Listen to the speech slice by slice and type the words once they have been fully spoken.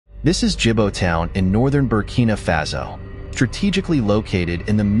This is Djibo town in northern Burkina Faso, strategically located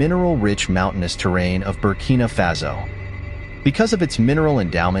in the mineral-rich mountainous terrain of Burkina Faso. Because of its mineral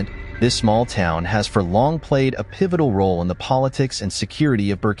endowment, this small town has for long played a pivotal role in the politics and security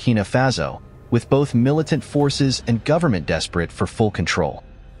of Burkina Faso, with both militant forces and government desperate for full control.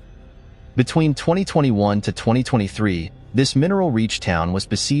 Between 2021 to 2023, this mineral-rich town was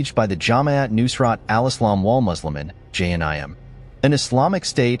besieged by the Jamaat Nusrat al-Islam wal Muslimin, JNIM, an Islamic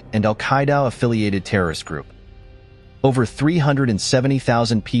State and al-Qaeda-affiliated terrorist group. Over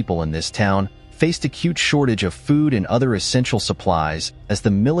 370,000 people in this town faced acute shortage of food and other essential supplies as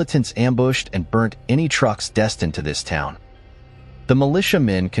the militants ambushed and burnt any trucks destined to this town. The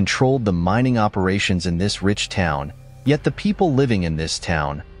militiamen controlled the mining operations in this rich town, yet the people living in this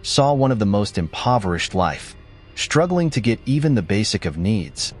town saw one of the most impoverished life, struggling to get even the basic of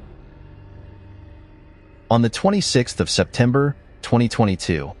needs. On the 26th of September,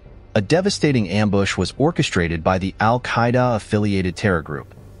 2022, a devastating ambush was orchestrated by the al-Qaeda-affiliated terror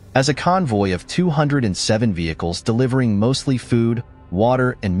group, as a convoy of 207 vehicles delivering mostly food,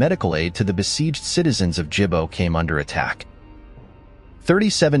 water, and medical aid to the besieged citizens of Djibo came under attack.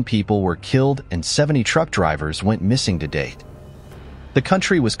 37 people were killed and 70 truck drivers went missing to date. The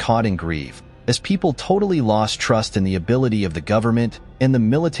country was caught in grief, as people totally lost trust in the ability of the government and the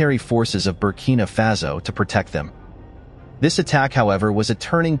military forces of Burkina Faso to protect them. This attack, however, was a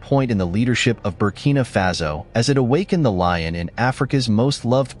turning point in the leadership of Burkina Faso as it awakened the lion in Africa's most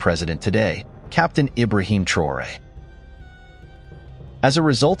loved president today, Captain Ibrahim Traore. As a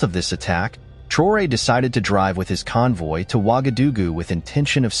result of this attack, Traore decided to drive with his convoy to Ouagadougou with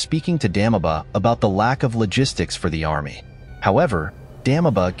intention of speaking to Damiba about the lack of logistics for the army. However,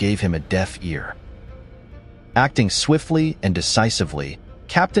 Damiba gave him a deaf ear. Acting swiftly and decisively,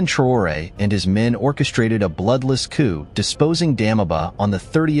 Captain Traore and his men orchestrated a bloodless coup, disposing Damiba on the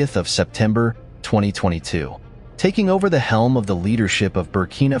 30th of September, 2022, taking over the helm of the leadership of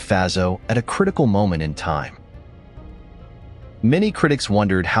Burkina Faso at a critical moment in time. Many critics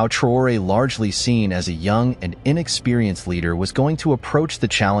wondered how Traore, largely seen as a young and inexperienced leader, was going to approach the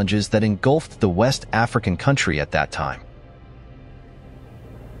challenges that engulfed the West African country at that time.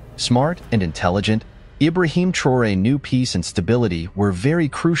 Smart and intelligent, Ibrahim Traore knew peace and stability were very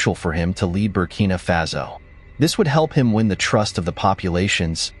crucial for him to lead Burkina Faso. This would help him win the trust of the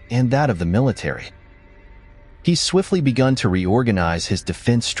populations and that of the military. He swiftly begun to reorganize his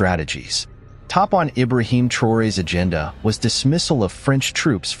defense strategies. Top on Ibrahim Traore's agenda was dismissal of French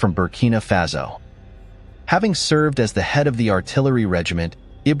troops from Burkina Faso. Having served as the head of the artillery regiment,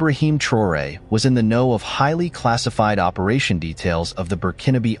 Ibrahim Traore was in the know of highly classified operation details of the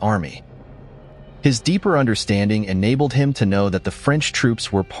Burkinabe army. His deeper understanding enabled him to know that the French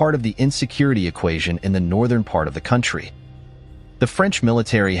troops were part of the insecurity equation in the northern part of the country. The French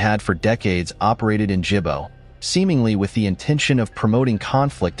military had for decades operated in Djibo, seemingly with the intention of promoting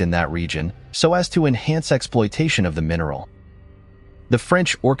conflict in that region so as to enhance exploitation of the mineral. The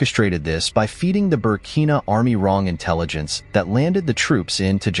French orchestrated this by feeding the Burkina army wrong intelligence that landed the troops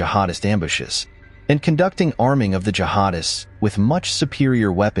into jihadist ambushes, and conducting arming of the jihadists with much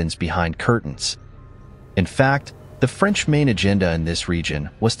superior weapons behind curtains. In fact, the French main agenda in this region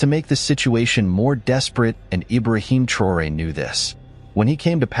was to make the situation more desperate, and Ibrahim Traore knew this. When he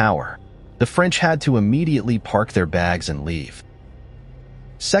came to power, the French had to immediately park their bags and leave.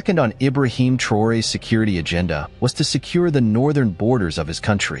 Second on Ibrahim Traore's security agenda was to secure the northern borders of his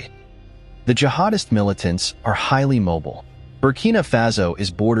country. The jihadist militants are highly mobile. Burkina Faso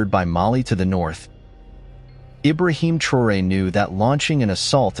is bordered by Mali to the north. Ibrahim Traore knew that launching an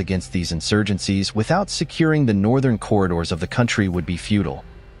assault against these insurgencies without securing the northern corridors of the country would be futile.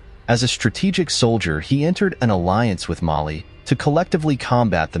 As a strategic soldier, he entered an alliance with Mali to collectively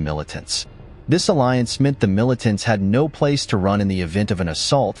combat the militants. This alliance meant the militants had no place to run in the event of an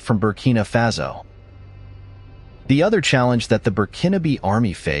assault from Burkina Faso. The other challenge that the Burkinabe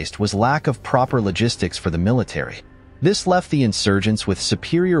army faced was lack of proper logistics for the military. This left the insurgents with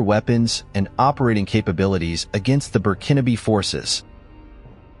superior weapons and operating capabilities against the Burkinabe forces.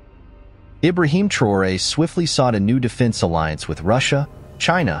 Ibrahim Traore swiftly sought a new defense alliance with Russia,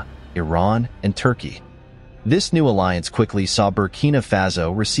 China, Iran, and Turkey. This new alliance quickly saw Burkina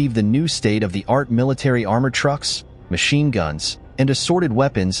Faso receive the new state-of-the-art military armored trucks, machine guns, and assorted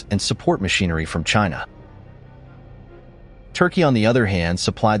weapons and support machinery from China. Turkey, on the other hand,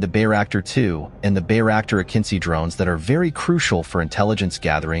 supplied the Bayraktar 2 and the Bayraktar Ikinci drones that are very crucial for intelligence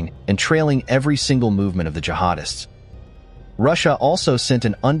gathering and trailing every single movement of the jihadists. Russia also sent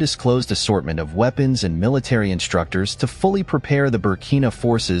an undisclosed assortment of weapons and military instructors to fully prepare the Burkina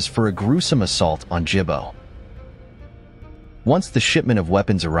forces for a gruesome assault on Djibo. Once the shipment of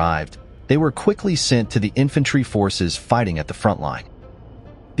weapons arrived, they were quickly sent to the infantry forces fighting at the front line.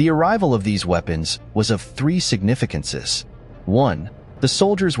 The arrival of these weapons was of three significances. 1. The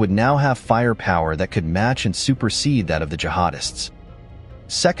soldiers would now have firepower that could match and supersede that of the jihadists.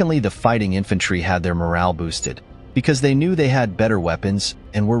 Secondly, the fighting infantry had their morale boosted because they knew they had better weapons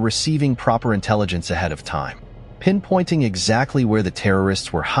and were receiving proper intelligence ahead of time, pinpointing exactly where the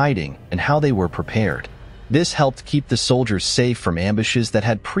terrorists were hiding and how they were prepared. This helped keep the soldiers safe from ambushes that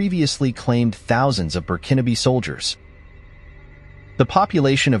had previously claimed thousands of Burkinabe soldiers. The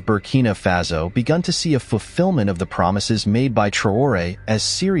population of Burkina Faso began to see a fulfillment of the promises made by Traore as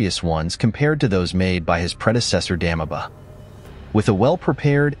serious ones compared to those made by his predecessor Damiba. With a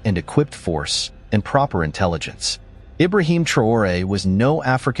well-prepared and equipped force and proper intelligence, Ibrahim Traore was no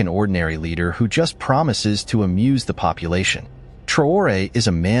African ordinary leader who just promises to amuse the population. Traore is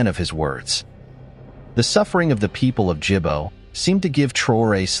a man of his words. The suffering of the people of Djibo seemed to give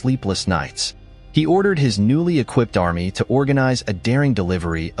Traore sleepless nights. He ordered his newly equipped army to organize a daring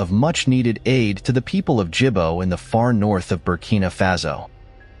delivery of much-needed aid to the people of Djibo in the far north of Burkina Faso.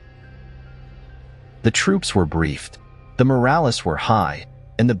 The troops were briefed, the morales were high,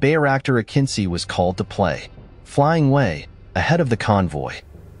 and the Bayraktar Akinci was called to play, flying way ahead of the convoy.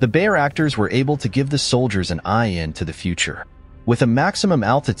 The Bayraktars were able to give the soldiers an eye-in to the future, with a maximum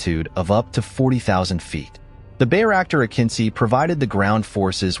altitude of up to 40,000 feet. The Bayraktar Akinci provided the ground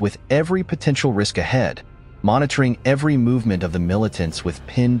forces with every potential risk ahead, monitoring every movement of the militants with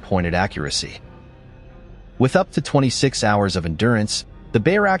pinpointed accuracy. With up to 26 hours of endurance, the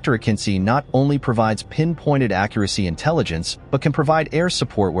Bayraktar Akinci not only provides pinpointed accuracy intelligence, but can provide air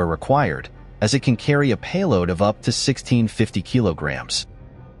support where required, as it can carry a payload of up to 1,650 kilograms.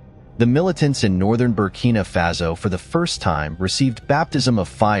 The militants in northern Burkina Faso for the first time received baptism of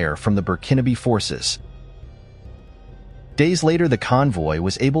fire from the Burkinabe forces. Days later, the convoy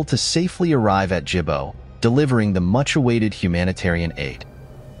was able to safely arrive at Djibo, delivering the much-awaited humanitarian aid.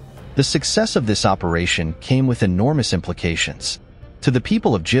 The success of this operation came with enormous implications. To the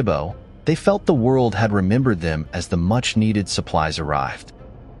people of Djibo, they felt the world had remembered them as the much-needed supplies arrived.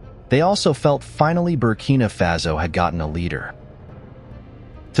 They also felt finally Burkina Faso had gotten a leader.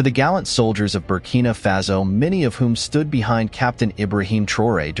 To the gallant soldiers of Burkina Faso, many of whom stood behind Captain Ibrahim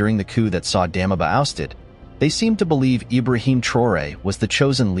Traore during the coup that saw Damiba ousted, they seemed to believe Ibrahim Traore was the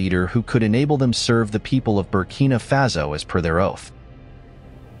chosen leader who could enable them serve the people of Burkina Faso as per their oath.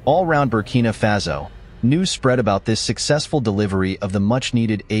 All around Burkina Faso, news spread about this successful delivery of the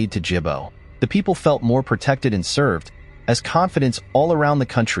much-needed aid to Djibo. The people felt more protected and served, as confidence all around the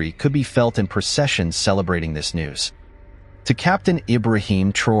country could be felt in processions celebrating this news. To Captain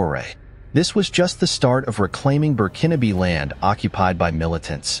Ibrahim Traore, this was just the start of reclaiming Burkinabe land occupied by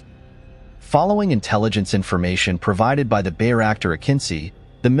militants. Following intelligence information provided by the Bayraktar Akinci,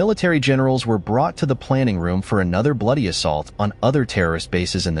 the military generals were brought to the planning room for another bloody assault on other terrorist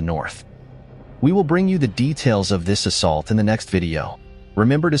bases in the north. We will bring you the details of this assault in the next video.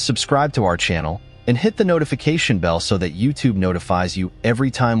 Remember to subscribe to our channel and hit the notification bell so that YouTube notifies you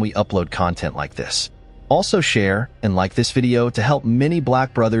every time we upload content like this. Also share and like this video to help many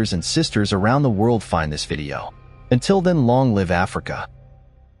Black brothers and sisters around the world find this video. Until then, long live Africa.